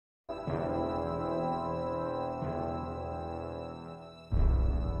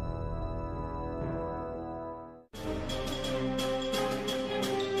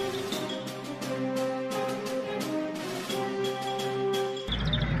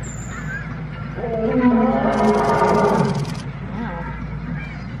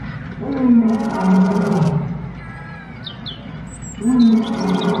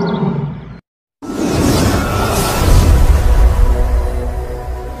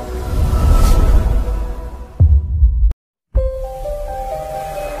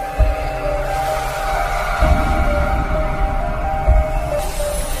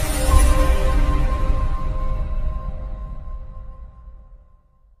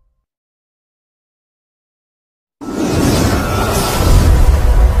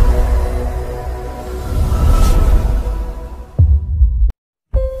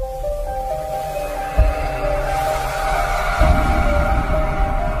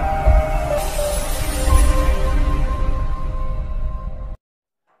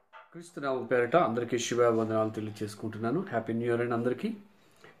క్రీస్తునామం పేరట అందరికీ శుభవందనాలు తెలియజేసుకుంటున్నాను. హ్యాపీ న్యూ ఇయర్ అండ్ అందరికీ.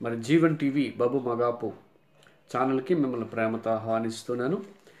 మరి జీవన్ టీవీ బాబు మగాపు ఛానల్కి మిమ్మల్ని ప్రేమతో ఆహ్వానిస్తున్నాను.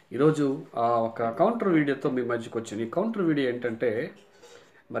 ఈరోజు ఒక కౌంటర్ వీడియోతో మీ మధ్యకి వచ్చాను. ఈ కౌంటర్ వీడియో ఏంటంటే,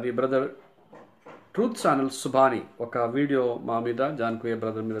 మరి బ్రదర్ ట్రూత్ ఛానల్ సుభాని ఒక వీడియో మా మీద జాన్కుయ్య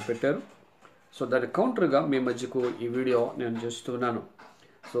బ్రదర్ మీద పెట్టారు. సో దాని కౌంటర్గా మీ మధ్యకు ఈ వీడియో నేను చేస్తున్నాను.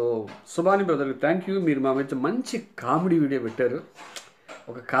 సో సుభాని బ్రదర్కి థ్యాంక్ యూ. మీరు మా మధ్య మంచి కామెడీ వీడియో పెట్టారు,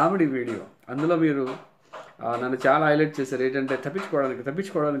 ఒక కామెడీ వీడియో. అందులో మీరు నన్ను చాలా హైలైట్ చేశారు. ఏంటంటే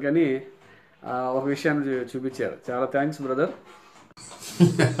తప్పించుకోవడానికి అని ఒక విషయాన్ని చూపించారు. చాలా థ్యాంక్స్ బ్రదర్.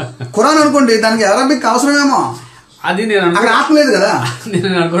 ఖురాన్ అనుకోండి, దానికి అరబిక్ అవసరమేమో. అది నేను ఆపలేదు కదా.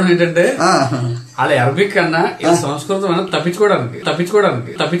 నేను అనుకోవడం ఏంటంటే, అది అరబిక్ కన్నా సంస్కృతం అన్న తప్పించుకోవడానికి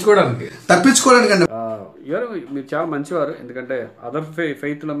ఎవరు మీరు చాలా మంచివారు. ఎందుకంటే అదర్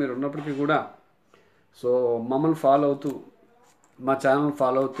ఫెయిత్లో మీరు ఉన్నప్పటికీ కూడా సో మమ్మల్ని ఫాలో అవుతూ, మా ఛానల్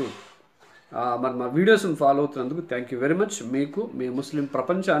ఫాలో అవుతూ, మరి మా వీడియోస్ని follow అవుతున్నందుకు thank you very much. మీకు, మీ ముస్లిం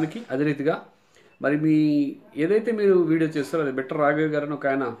ప్రపంచానికి అదే రీతిగా మరి మీ ఏదైతే మీరు వీడియో చేస్తారో అది బెటర్ రాఘవ్ గారు అని ఒక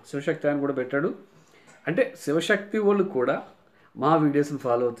ఆయన శివశక్తి ఆయన కూడా పెట్టాడు. అంటే శివశక్తి వాళ్ళు కూడా మా వీడియోస్ని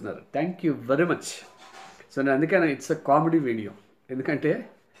ఫాలో అవుతున్నారు. Thank you very much. So నేను అందుకని ఇట్స్ అ కామెడీ వీడియో. ఎందుకంటే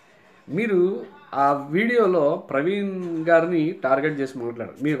మీరు ఆ వీడియోలో ప్రవీణ్ గారిని టార్గెట్ చేసి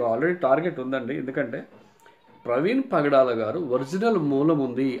మాట్లాడారు. మీకు ఆల్రెడీ టార్గెట్ ఉందండి. ఎందుకంటే ప్రవీణ్ పగడాల గారు ఒరిజినల్ మూలం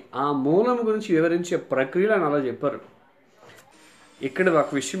ఉంది, ఆ మూలం గురించి వివరించే ప్రక్రియలు అని అలా చెప్పారు. ఇక్కడ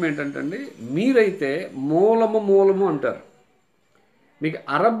ఒక విషయం ఏంటంటే అండి, మీరైతే మూలము అంటారు. మీకు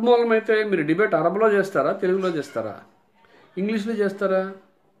అరబ్ మూలం అయితే మీరు డిబేట్ అరబ్లో చేస్తారా, తెలుగులో చేస్తారా, ఇంగ్లీష్లో చేస్తారా?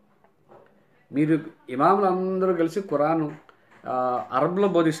 మీరు ఇమాములు అందరూ కలిసి ఖురాను అరబ్లో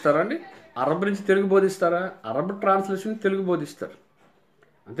బోధిస్తారా అండి? అరబ్ నుంచి తెలుగు బోధిస్తారా? అరబ్ ట్రాన్స్లేషన్ తెలుగు బోధిస్తారు,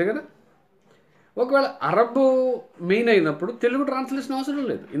 అంతే కదా. ఒకవేళ అరబ్ మెయిన్ అయినప్పుడు తెలుగు ట్రాన్స్లేషన్ అవసరం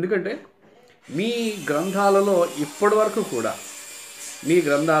లేదు. ఎందుకంటే మీ గ్రంథాలలో ఇప్పటి వరకు కూడా మీ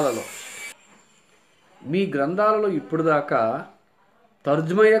గ్రంథాలలో ఇప్పుడు దాకా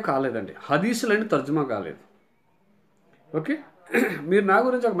తర్జుమయ్యే కాలేదండి. హదీసులని తర్జుమా కాలేదు. ఓకే, మీరు నా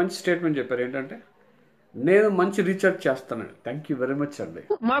గురించి ఒక మంచి స్టేట్మెంట్ చెప్పారు. ఏంటంటే నేను మంచి రీసెర్చ్ చేస్తానండి. థ్యాంక్ యూ వెరీ మచ్ అండి.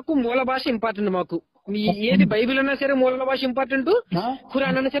 మాకు మూల భాష ఇంపార్టెంట్. మాకు ఏది బైబిల్ అన్నా సరే మూల భాష ఇంపార్టెంట్,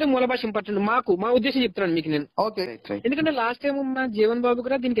 ఖురాన్ అన్నా సరే మూల భాష ఇంపార్టెంట్. మా ఉద్దేశం చెప్తున్నాను మీకు నేను. ఎందుకంటే లాస్ట్ టైం మా జీవన్ బాబు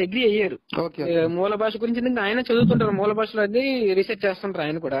కూడా దీనికి అగ్రి అయ్యారు మూల భాష గురించి. ఎందుకంటే ఆయన చదువుతుంటారు మూల భాషలో, అది రీసెర్చ్ చేస్తుంటారు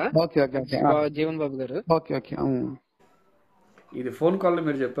ఆయన కూడా, జీవన్ బాబు గారు. ఇది ఫోన్ కాల్లో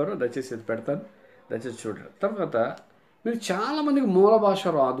మీరు చెప్పారు, దయచేసి ఇది పెడతాను, దయచేసి చూడండి. తర్వాత మీరు చాలామందికి మూల భాష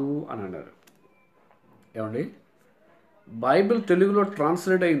రాదు అని అన్నారు. ఏమండి, బైబిల్ తెలుగులో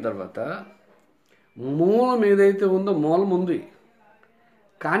ట్రాన్స్లేట్ అయిన తర్వాత మూలం ఏదైతే ఉందో మూలం ఉంది,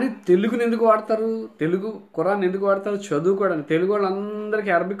 కానీ తెలుగుని ఎందుకు వాడతారు? తెలుగు ఖురాన్ ఎందుకు వాడతారు? చదువుకోవడానికి. తెలుగు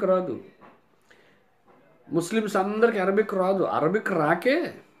వాళ్ళందరికీ అరబిక్ రాదు, ముస్లిమ్స్ అందరికీ అరబిక్ రాదు. అరబిక్ రాకే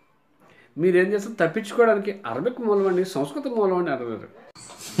మీరేం చేస్తారు? తప్పించుకోవడానికి అరబిక్ మూలం అండి, సంస్కృత మూలం అండి అన్నారు.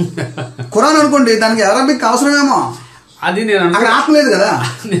 ఖురాన్ అనుకోండి, దానికి అరబిక్ అవసరమేమో. అది నేను ఆపలేదు కదా.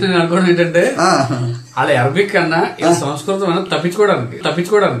 నేను అనుకోవడం ఏంటంటే, అది అరబిక్ కన్నా సంస్కృతం అన్న తప్పించుకోవడానికి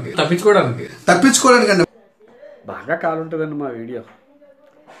బాగా కాలుంటుందండి. మా వీడియో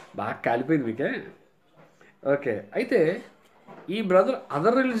బాగా కాలిపోయింది మీకే. ఓకే, అయితే ఈ బ్రదర్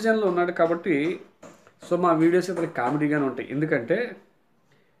అదర్ రిలీజియన్లో ఉన్నాడు కాబట్టి సో మా వీడియోస్ ఇతనికి కామెడీగానే ఉంటాయి. ఎందుకంటే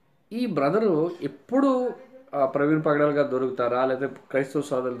ఈ బ్రదరు ఎప్పుడు ప్రవీణ్ పగడాల్ గారు దొరుకుతారా, లేదా క్రైస్తవ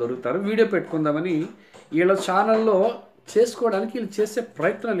సోదరులు దొరుకుతారా, వీడియో పెట్టుకుందామని వీళ్ళ ఛానల్లో చేసుకోవడానికి వీళ్ళు చేసే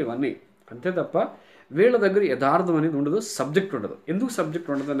ప్రయత్నాలు ఇవన్నీ. అంతే తప్ప వీళ్ళ దగ్గర యథార్థం అనేది ఉండదు, సబ్జెక్ట్ ఉండదు. ఎందుకు సబ్జెక్ట్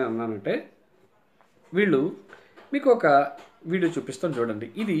ఉండదని అన్నానంటే, వీళ్ళు మీకు ఒక వీడియో చూపిస్తాను చూడండి.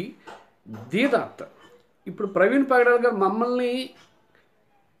 ఇది దీదాత్. ఇప్పుడు ప్రవీణ్ పగడాల్ గారు మమ్మల్ని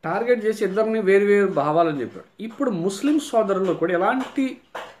టార్గెట్ చేసి ఇద్దరిని వేరు భావాలని చెప్పాడు. ఇప్పుడు ముస్లిం సోదరుల్లో కూడా ఎలాంటి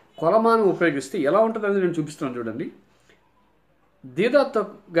కొలమానం ఉపయోగిస్తే ఎలా ఉంటుందని నేను చూపిస్తున్నాను చూడండి. దీదాత్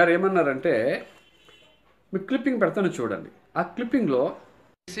గారు ఏమన్నారంటే, మీకు క్లిప్పింగ్ పెడతాను చూడండి. ఆ క్లిప్పింగ్లో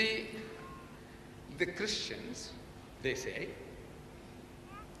See, the Christians, they say,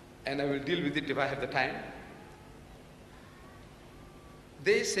 and I will deal with it if I have the time,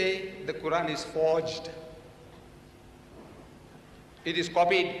 they say the Quran is forged. It is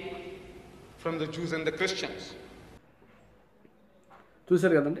copied from the Jews and the Christians.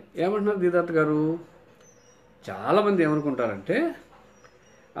 చూశారు కదండి, ఏమంటున్నారు దీదాత్ గారు? చాలామంది ఏమనుకుంటారంటే,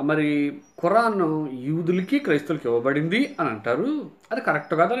 మరి ఖురాన్ యూదులకి క్రైస్తవులకి ఇవ్వబడింది అని అంటారు. అది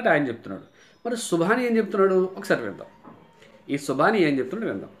కరెక్ట్ కాదని ఆయన చెప్తున్నాడు. మరి సుబానీ ఏం చెప్తున్నాడు ఒకసారి విందాం. ఈ సుబానీ ఏం చెప్తున్నాడు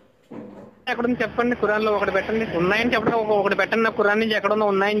విందాం. ఎక్కడుంది చెప్పండి, ఖురాన్ లో ఒకటి పెట్టండి. ఉన్నాయని చెప్పడం ఒకటి పెట్టండి. నా ఖురాన్ నుంచి ఎక్కడుందో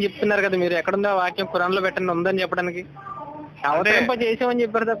ఉన్నాయని చెప్తున్నారు కదా మీరు. ఎక్కడుందో వాక్యం ఖురాన్ లో పెట్టండి ఉందని చెప్పడానికి? అవతరింప చేసామని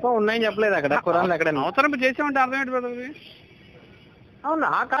చెప్పారు తప్ప ఉన్నాయని చెప్పలేదు అక్కడ ఖురాన్ లో. ఎక్కడ అవతరింప చేసామంటే అర్థం ఏంటి బ్రదర్? అవును,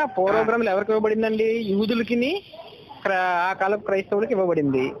 ఆ కాల ప్రోగ్రాంలు ఎవరికి ఇవ్వబడిందండి? యూదులకి, ఆ కాలపు క్రైస్తవులకి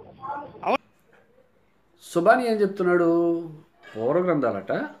ఇవ్వబడింది. సుబానీ ఏం చెప్తున్నాడు? పూర్వ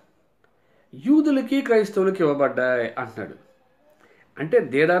గ్రంథాలట యూదులకి క్రైస్తవులకి ఇవ్వబడ్డాయి అంటున్నాడు. అంటే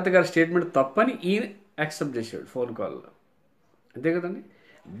దేదాత్ గారి స్టేట్మెంట్ తప్పని ఈయన యాక్సెప్ట్ చేశాడు ఫోన్ కాల్లో. అంతే కదండి,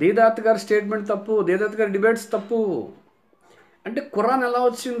 దేదాత్ గారి స్టేట్మెంట్ తప్పు, దేదాత్ గారి డిబేట్స్ తప్పు. అంటే ఖురాన్ ఎలా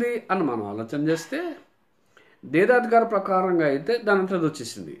వచ్చింది అని మనం ఆలోచన చేస్తే, దేదాత్ గారి ప్రకారంగా అయితే దాని అంతా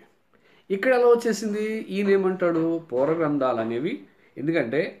వచ్చేసింది. ఇక్కడ ఎలా వచ్చేసింది? ఈయన ఏమంటాడు? పూర్వ గ్రంథాలు అనేవి,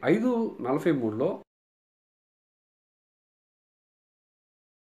 ఎందుకంటే 5:43లో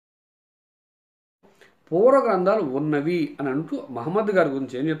పూర్వ గ్రంథాలు ఉన్నవి అని అంటూ మహమ్మద్ గారి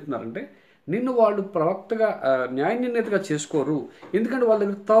గురించి ఏం చెప్తున్నారంటే, నిన్ను వాళ్ళు ప్రవక్తగా న్యాయ నిర్ణేతగా చేసుకోరు. ఎందుకంటే వాళ్ళ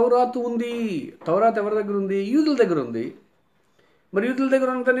దగ్గర తౌరాతు ఉంది. తౌరాత్ ఎవరి దగ్గర ఉంది? యూదుల దగ్గర ఉంది. మరి యూదుల దగ్గర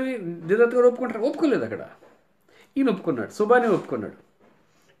ఉన్నదని దేదాత్ గారు ఒప్పుకుంటారు? ఒప్పుకోలేదు. అక్కడ ఈయన ఒప్పుకున్నాడు, సుబానీ ఒప్పుకున్నాడు.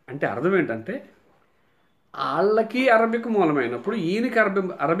 అంటే అర్థం ఏంటంటే, వాళ్ళకి అరబిక్ మూలమైనప్పుడు, ఈయనకి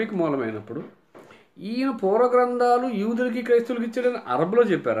అరబిక్ మూలమైనప్పుడు, ఈయన పూర్వ గ్రంథాలు యూదులకి క్రైస్తవులకి ఇచ్చాడని అరబ్లో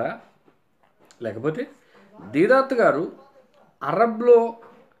చెప్పారా? లేకపోతే దేదాత్ గారు అరబ్లో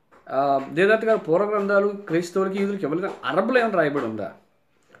దేదాత్ గారు పూర్వ గ్రంథాలు క్రైస్తవులకి యూదులకి ఇవ్వలేదు అరబ్లో ఏమైనా రాయబడి ఉందా?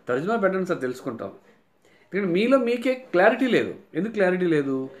 తర్జుమా పెట్టండి సార్, తెలుసుకుంటాం. ఎందుకంటే మీలో మీకే క్లారిటీ లేదు. ఎందుకు క్లారిటీ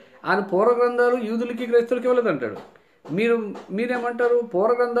లేదు? ఆయన పూర్వ గ్రంథాలు యూదులకి క్రైస్తవులకి ఇవ్వలేదు అంటాడు. మీరేమంటారు?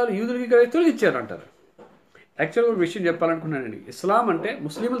 పూర్వ గ్రంథాలు యూదులకి క్రైస్తవులకి ఇచ్చారంటారు. యాక్చువల్గా ఒక విషయం చెప్పాలనుకున్నానండి. ఇస్లాం అంటే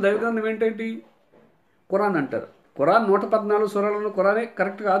ముస్లింల దైవ గ్రంథం ఏంటంటే ఖురాన్ అంటారు. ఖురాన్ 114 సూరాలలో ఖురానే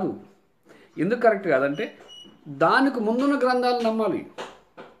కరెక్ట్ కాదు. ఎందుకు కరెక్ట్ కాదంటే, దానికి ముందున్న గ్రంథాలు నమ్మాలి.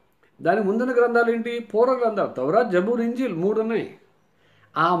 దానికి ముందున్న గ్రంథాలు ఏంటి? పూర్వ గ్రంథాలు. తౌరాత్, జబూర్, ఇంజీల్ 3 ఉన్నాయి.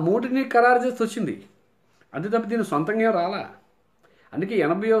 ఆ 3ని ఖరారు చేసి వచ్చింది. అంతే తప్ప దీని సొంతంగా రాలా. అందుకే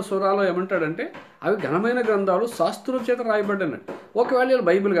 80వ సూరాలో ఏమంటాడంటే, అవి ఘనమైన గ్రంథాలు శాస్త్రుల చేత రాయబడ్డన్నట్టు. ఒకవేళ వీళ్ళు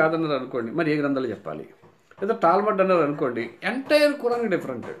బైబిల్ కాదన్నారు అనుకోండి, మరి ఏ గ్రంథాలు చెప్పాలి? లేదా టాల్మడ్ అన్నారు అనుకోండి, ఎంటైర్ ఖురాన్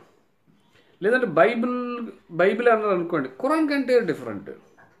డిఫరెంట్. లేదంటే బైబిల్ అన్నారు అనుకోండి, ఖురాన్ కంటే డిఫరెంట్.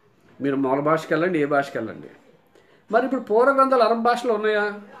 మీరు మూల భాషకి వెళ్ళండి, ఏ భాషకి వెళ్ళండి. మరి ఇప్పుడు పూర్వ గ్రంథాలు అరబ్ భాషలో ఉన్నాయా?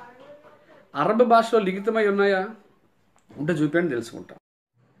 అరబ్ భాషలో లిఖితమై ఉన్నాయా? ఉంటే చూపించండి, తెలుసుకుంటాం.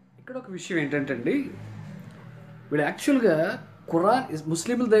 ఇక్కడ ఒక విషయం ఏంటంటే అండి, వీళ్ళు యాక్చువల్గా ఖురాన్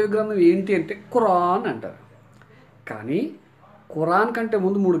ముస్లింల దైవ గ్రంథం ఏంటి అంటే ఖురాన్ అంటారు. కానీ ఖురాన్ కంటే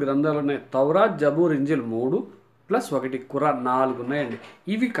ముందు 3 గ్రంథాలు ఉన్నాయి. తౌరాత్, జబూర్, ఇంజిల్ 3 + 1 ఖురాన్ 4 ఉన్నాయండి.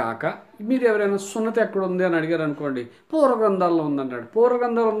 ఇవి కాక మీరు ఎవరైనా సున్నత ఎక్కడ ఉంది అని అడిగారు అనుకోండి, పూర్వ గ్రంథాల్లో ఉందన్నాడు. పూర్వ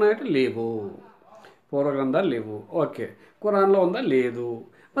గ్రంథాలు ఉన్నాయంటే లేవు. పూర్వ గ్రంథాలు లేవు. ఓకే, ఖురాన్లో ఉందా? లేదు.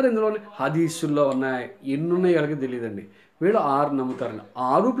 మరి ఇందులోనే హదీసుల్లో ఉన్నాయి. ఎన్ని ఉన్నాయి వాళ్ళకి తెలియదండి. వీళ్ళు 6 నమ్ముతారండి.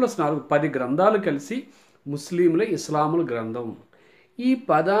 6 + 4 10 గ్రంథాలు కలిసి ముస్లింల ఇస్లాముల గ్రంథం. ఈ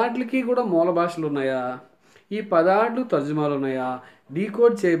 10 కూడా మూల భాషలు ఉన్నాయా? ఈ 10 తర్జుమాలు ఉన్నాయా?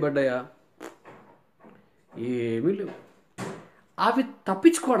 డీకోడ్ చేయబడ్డాయా? ఏమీ లేవు. అవి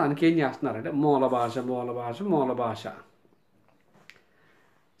తప్పించుకోవడానికి ఏం చేస్తున్నారంటే మూల భాష.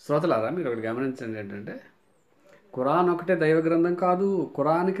 శ్రోతలారా, మీరు ఒకటి గమనించండి, ఏంటంటే ఖురాన్ ఒకటే దైవ గ్రంథం కాదు,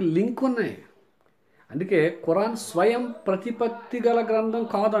 ఖురాన్కి లింక్ ఉన్నాయి. అందుకే ఖురాన్ స్వయం ప్రతిపత్తి గల గ్రంథం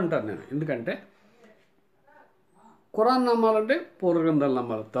కాదు అంటారు నేను. ఎందుకంటే ఖురాన్ నమ్మాలంటే పూర్వ గ్రంథాలు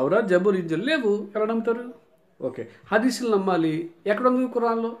నమ్మాలి. తౌరాత్, జబూర్, ఇంజిల్ లేవు, ఎలా నమ్ముతారు? ఓకే, హదీసులు నమ్మాలి. ఎక్కడ ఉంది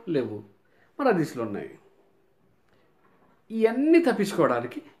ఖురాన్లో? లేవు. మరి హదీసులు ఉన్నాయి. ఇవన్నీ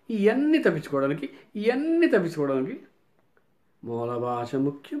తప్పించుకోవడానికి మూల భాష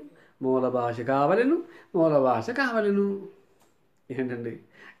ముఖ్యం, మూల భాష కావలేను. ఏంటండి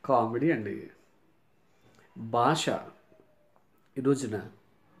కామెడీ అండి. భాష ఈ రోజున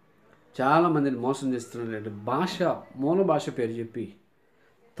చాలామందిని మోసం చేస్తున్నారంటే, మూల భాష పేరు చెప్పి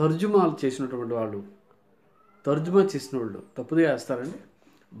తర్జుమాలు చేసినటువంటి వాళ్ళు, తర్జుమా చేసిన వాళ్ళు తప్పుదే చేస్తారండి.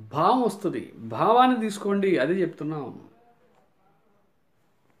 భావం వస్తుంది, భావాన్ని తీసుకోండి, అదే చెప్తున్నాం.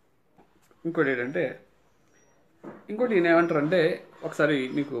 ఇంకోటి ఏంటంటే ఇంకోటి ఈయన ఏమంటారంటే ఒకసారి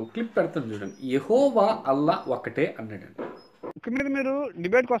మీకు క్లిప్ పెడతాను చూడండి. యెహోవా అల్లా ఒక్కటే అన్నాడండి. ఇక మీద మీరు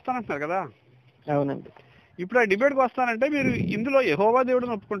డిబేట్కి వస్తానంటున్నారు కదా. అవునండి. ఇప్పుడు ఆ డిబేట్కి వస్తానంటే మీరు ఇందులో యెహోవా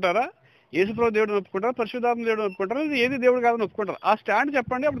దేవుడిని ఒప్పుకుంటారా, యేసుప్రభు దేవుడిని ఒప్పుకుంటారా, పరిశుద్ధాత్మ దేవుడిని ఒప్పుకుంటారా, ఇది ఏది దేవుడు కాదని ఒప్పుకుంటారా? ఆ స్టాండ్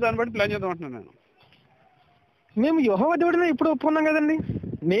చెప్పండి, అప్పుడు దాన్ని బట్టి ప్లాన్ చేద్దాం అంటున్నాను నేను. మేము యెహోవా దేవుడిని ఇప్పుడు ఒప్పుకున్నాం కదండి.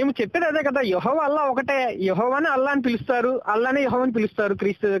 మేము చెప్పేది అదే కదా, యెహోవా అల్లా ఒకటే. యెహోవాని అల్లా అని పిలుస్తారు, అల్లానే యెహోవా అని పిలుస్తారు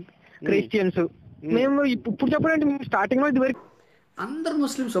క్రిస్టియన్స్. మేము ఇప్పుడు చెప్పండి, మేము స్టార్టింగ్ లో ఇది వరకు అందరు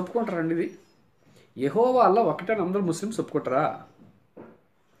ముస్లిమ్స్ ఒప్పుకుంటారండి ఇది. యెహోవా అల్లా ఒకటే అని అందరు ముస్లిమ్స్ ఒప్పుకుంటారా?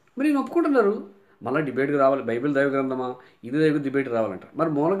 మరి నేను ఒప్పుకుంటున్నారు. మళ్ళీ డిబేట్కి రావాలి, బైబిల్ దైవ గ్రంథమా ఇది దైవ డిబేట్ రావాలంట. మరి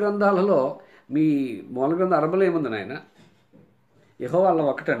మూల గ్రంథాలలో మీ మూల గ్రంథం అరబలో ఏముంది నాయన? యెహోవా అల్లా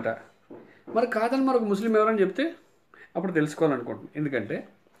ఒకటంట. మరి కాదని మరొక ముస్లిం ఎవరని చెప్తే అప్పుడు తెలుసుకోవాలనుకుంటున్నాను. ఎందుకంటే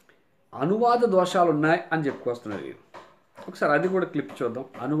అనువాద దోషాలు ఉన్నాయి అని చెప్పుకొస్తున్నారు ఈయన. ఒకసారి అది కూడా క్లిప్ చూద్దాం.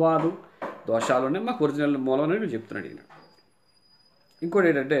 అనువాద దోషాలు ఉన్నాయి, మాకు ఒరిజినల్ మూలం అనేది చెప్తున్నాడు ఈయన. ఇంకోటి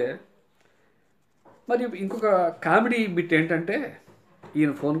ఏంటంటే మరి ఇంకొక కామెడీ బిట్ ఏంటంటే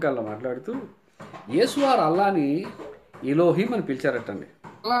ఈయన ఫోన్ కాల్లో మాట్లాడుతూ యేసువారు అల్లాని ఎలోహిం అని పిలిచారటండి.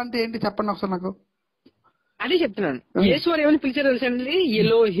 అలా అంటే ఏంటి చెప్పండి ఒకసారి నాకు. అదే చెప్తున్నాను. యేసువారు ఏమని పిలిచారు తెలుసండి?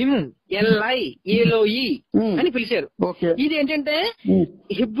 ఎలోహిం, ఎల్ఐ, ఎలోయి అని పిలిచారు. ఇది ఏంటంటే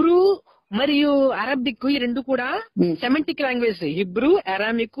హిబ్రూ మరియు అరబిక్ ఈ రెండు కూడా Semitic language. Hebrew,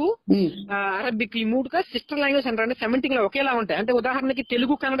 Aramaic, Arabic ఈ మూడుగా సిస్టర్ లాంగ్వేజ్ అంటారు. అంటే సెమెటిక్ లా ఒకేలా ఉంటాయి. అంటే ఉదాహరణకి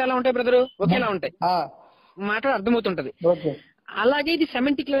తెలుగు, కన్నడ ఎలా ఉంటాయి బ్రదరు? ఒకేలా ఉంటాయి, మాట అర్థమవుతుంటది. అలాగే ఇది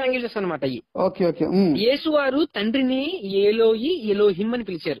సెమెటిక్ లాంగ్వేజెస్ అనమాట. యేసువారు తండ్రిని ఎలోయి, ఎలోహిం అని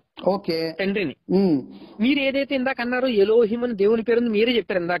పిలిచారు. తండ్రిని మీరు ఏదైతే ఇందాక అన్నారో ఎలోహిం అని దేవుని పేరు మీరే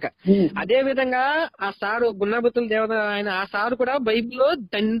చెప్పారు ఇందాక. అదే విధంగా ఆ సారు గున్నాబతుల దేవత ఆయన ఆ సారు కూడా బైబిల్లో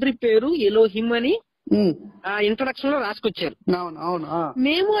తండ్రి పేరు ఎలోహిం అని ఇంట్రడక్షన్ లో రాసుకొచ్చారు.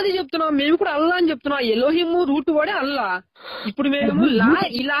 మేము అది చెప్తున్నాం, మేము కూడా అల్లా అని చెప్తున్నాం. ఎలోహిము రూట్ వాడే అల్లా. ఇప్పుడు మేము లా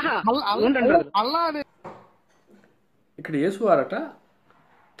ఇలాహా అల్లా ఇక్కడ యేసువారట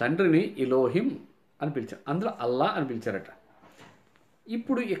తండ్రిని ఎలోహిం అని పిలిచారు, అందులో అల్లా అని పిలిచారట.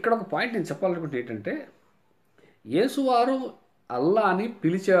 ఇప్పుడు ఇక్కడ ఒక పాయింట్ నేను చెప్పాలనుకుంటే ఏంటంటే యేసువారు అల్లా అని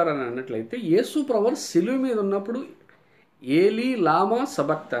పిలిచారని అన్నట్లయితే యేసు ప్రభువు సిలువ మీద ఉన్నప్పుడు ఏలీ లామా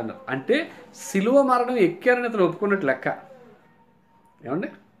సబక్తా అన్నారు. అంటే సిలువ మరణం ఎక్కారని అతను ఒప్పుకున్నట్టు లెక్క.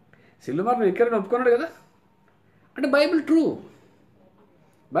 ఏమండి? సిలువ మరణం ఎక్కారని ఒప్పుకున్నాడు కదా. అంటే Bible true,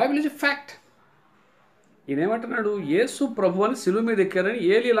 Bible is a fact. ఈయన ఏమంటున్నాడు? యేసు ప్రభు అని సిలువ మీద ఎక్కారని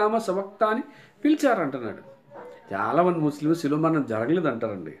ఏలీ లామా సబక్తా అని పిలిచారంటున్నాడు. చాలామంది ముస్లింలు సిలువ మరణం జరగలేదు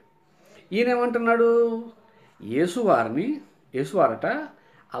అంటారండి. ఈయన ఏమంటున్నాడు? యేసువారట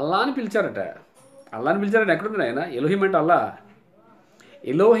అల్లా అని పిలిచారట. అల్లా అని పిలిచారట. ఎక్కడుంది ఆయన? ఎలోహిం అంటే అల్లా.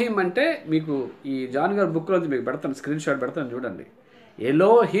 ఎలోహిం అంటే మీకు ఈ జాన్ గారి బుక్లో మీకు పెడతాను, స్క్రీన్ షాట్ పెడతాను చూడండి.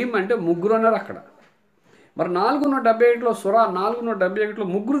 ఎలోహిం అంటే ముగ్గురు అన్నారు అక్కడ. మరి 471లో సురా 471లో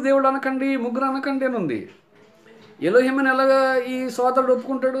ముగ్గురు దేవుడు అనకండి, ముగ్గురు అనకండి అని ఉంది. ఎలోహిం అని ఎలాగా ఈ సోదరుడు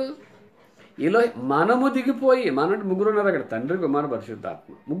ఒప్పుకుంటాడు? మనము దిగిపోయి అంటే ముగ్గురు ఉన్నారు అక్కడ, తండ్రి, కుమార,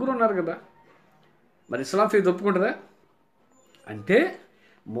 పరిశుద్ధాత్మ ముగ్గురు ఉన్నారు కదా. మరి ఇస్లాం ఫెయిత్ ఒప్పుకుంటుందా? అంటే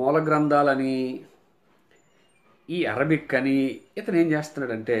మూల గ్రంథాలని ఈ అరబిక్ అని ఇతను ఏం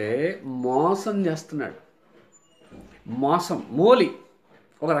చేస్తున్నాడంటే మోసం చేస్తున్నాడు. మోలి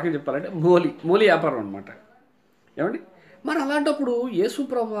ఒక రకంగా చెప్పాలంటే మోలి వ్యాపారం అనమాట. ఏమండి? మరి అలాంటప్పుడు యేసు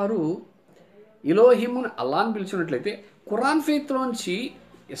ప్రభు వారు ఎలోహిముని అల్లా అని పిలిచినట్లయితే ఖురాన్ ఫెయిత్లోంచి,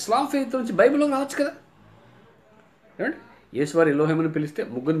 ఇస్లాం ఫెయిత్లోంచి బైబిల్లో రావచ్చు కదా. ఏమండి? యేసువారు ఎలోహిముని పిలిస్తే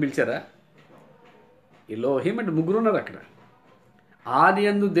ముగ్గురిని పిలిచారా? ఎలోహిం అంటే ముగ్గురు ఉన్నారు అక్కడ. ఆది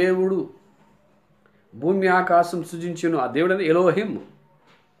యందు దేవుడు భూమి ఆకాశం సృజించును ఆ దేవుడు అనేది ఎలోహిం.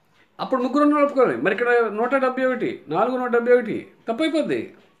 అప్పుడు ముగ్గురు ఉన్నారు ఒప్పుకోవాలి. మరి ఇక్కడ 171 471 తప్పైపోద్ది.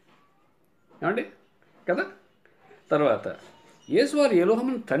 ఏమండి కదా? తర్వాత యేసువారు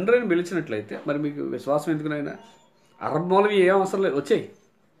ఎలోహిముని తండ్రి అని పిలిచినట్లయితే మరి మీకు విశ్వాసం ఎందుకునైనా? అరబ్ మౌలవి ఏం అవసరం లేదు, వచ్చాయి.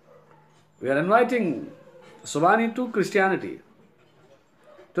 We are inviting Subhani to Christianity,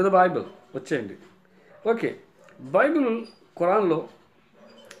 to the Bible. వచ్చేయండి. ఓకే, బైబిల్ ఖురాన్లో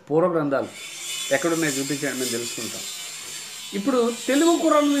పూర్వ గ్రంథాలు ఎక్కడున్నాయి చూపించండి, మేము తెలుసుకుంటాం. ఇప్పుడు తెలుగు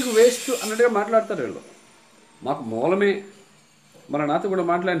ఖురాన్ మీకు వేస్ట్ అన్నట్టుగా మాట్లాడతారు వీళ్ళు. మాకు మూలమే. మన నాతో కూడా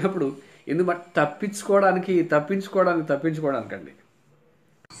మాట్లాడినప్పుడు ఎందుకు తప్పించుకోవడానికండి.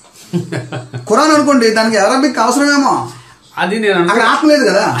 ఖురాన్ అనుకోండి, దానికి అరబిక్ అవసరమేమో. అది నేను ఆపలేదు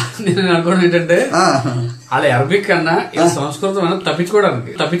కదా. నేను అనుకోవడం ఏంటంటే అలా అరబిక్ అన్నా సంస్కృతం అన్నా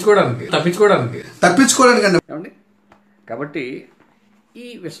తప్పించుకోవడానికి ఏమండి. కాబట్టి ఈ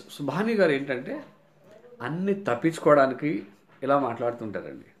సుభాని గారు ఏంటంటే అన్ని తప్పించుకోవడానికి ఇలా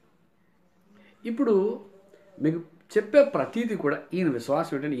మాట్లాడుతుంటారండి. ఇప్పుడు మీకు చెప్పే ప్రతీది కూడా ఈయన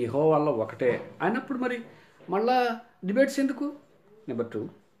విశ్వాసం ఏంటంటే యెహోవాలో ఒకటే అయినప్పుడు మరి మళ్ళా డిబేట్స్ ఎందుకు? నెంబర్ 2,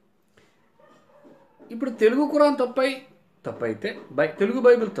 ఇప్పుడు తెలుగు ఖురాన్ తప్పైతే తెలుగు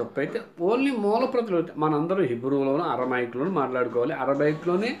బైబిల్ తప్పైతే ఓన్లీ మూల ప్రతులు మనందరూ హిబ్రూలోనూ అరమైక్లోనూ మాట్లాడుకోవాలి.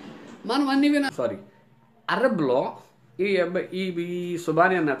 అరబైక్లోనే మనం అన్నీ అరబ్లో ఈ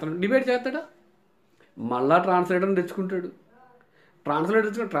సుబాని అన్న అతను డిబేట్ చేస్తాడా? మళ్ళా ట్రాన్స్లేటర్ని తెచ్చుకుంటాడు.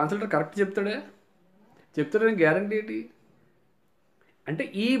 ట్రాన్స్లేటర్ కరెక్ట్ చెప్తాడని గ్యారంటీ ఏంటి? అంటే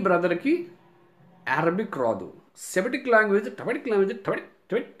ఈ బ్రదర్కి అరబిక్ రాదు, సెమిటిక్ లాంగ్వేజ్ టబటిక్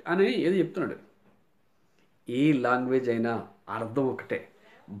అని ఏది చెప్తున్నాడు. ఏ లాంగ్వేజ్ అయినా అర్థం ఒకటే,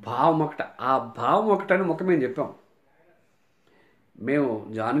 భావం ఒకటే. ఆ భావం ఒకటే అని ముఖం మేము చెప్పాం. మేము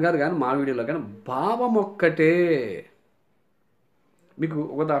జాన్ గారు కానీ మా వీడియోలో కానీ భావం ఒక్కటే. మీకు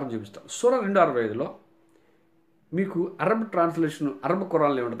ఒక ఉదాహరణ చూపిస్తాం. సూర 2:65లో మీకు అరబ్ ట్రాన్స్లేషన్ అరబ్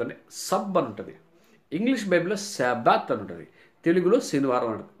ఖురాన్లో ఏముంటుందంటే సబ్ అని ఉంటుంది, ఇంగ్లీష్ బైబిల్లో సబాత్ అని ఉంటుంది, తెలుగులో శనివారం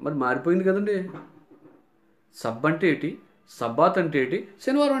అంటుంది. మరి మారిపోయింది కదండి. సబ్ అంటే ఏంటి, సబ్బాత్ అంటే ఏంటి,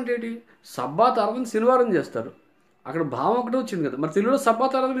 శనివారం అంటే ఏంటి? సబ్బాత్ ఆరాధన శనివారం చేస్తారు, అక్కడ భావం ఒకటే వచ్చింది కదా. మరి తెలుగులో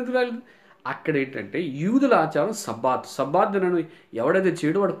సబ్బాత్ ఆరాధన ఎందుకు రాలేదు? అక్కడ ఏంటంటే యూదుల ఆచారం సబ్బాత్ దినను ఎవడైతే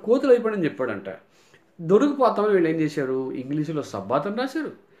చేయడో వాడు కోతులు అయిపోయాడని చెప్పాడంట. దొరికిపోతామని వీళ్ళు ఏం చేశారు, ఇంగ్లీషులో సబ్బాత్ అని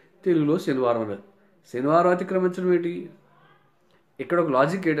రాశారు, తెలుగులో శనివారం అతిక్రమించడం ఏంటి? ఇక్కడ ఒక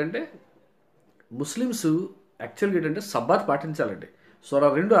లాజిక్ ఏంటంటే ముస్లిమ్స్ యాక్చువల్గా ఏంటంటే సబ్బాత్ పాటించాలండి సూర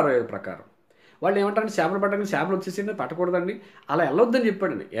 2:65 ప్రకారం. వాళ్ళు ఏమంటారంటే చేపలు పట్టడానికి చేపలు వచ్చేసింది పట్టకూడదండి, అలా వెళ్ళొద్దని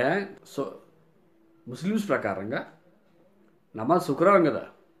చెప్పాడండి. సో ముస్లిమ్స్ ప్రకారంగా నమాజ్ శుక్రవారం కదా,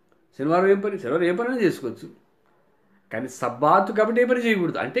 శనివారం ఏ పని చేసుకోవచ్చు, కానీ సబ్బాతు కాబట్టి ఏ పని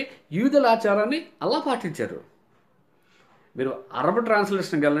చేయకూడదు. అంటే యూదుల ఆచారాన్ని అలా పాటించారు. మీరు అరబ్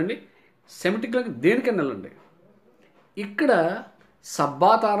ట్రాన్స్లేషన్కి వెళ్ళండి, సెమిటిక్లకు దేనికైనా వెళ్ళండి, ఇక్కడ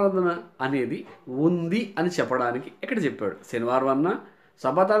సబ్బాత్ ఆరాధన అనేది ఉంది అని చెప్పడానికి ఎక్కడ చెప్పాడు? శనివారం అన్నా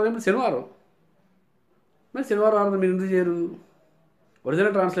సబ్బాత్ ఆరాధన శనివారం, మరి శనివారం ఆరాధన మీరు ఎందుకు చేయరు?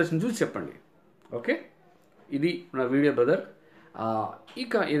 ఒరిజినల్ ట్రాన్స్లేషన్ చూసి చెప్పండి. ఓకే, ఇది నా వీడియో బ్రదర్.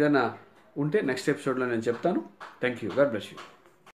 ఇక ఏదైనా ఉంటే నెక్స్ట్ ఎపిసోడ్లో నేను చెప్తాను. Thank you, God bless you.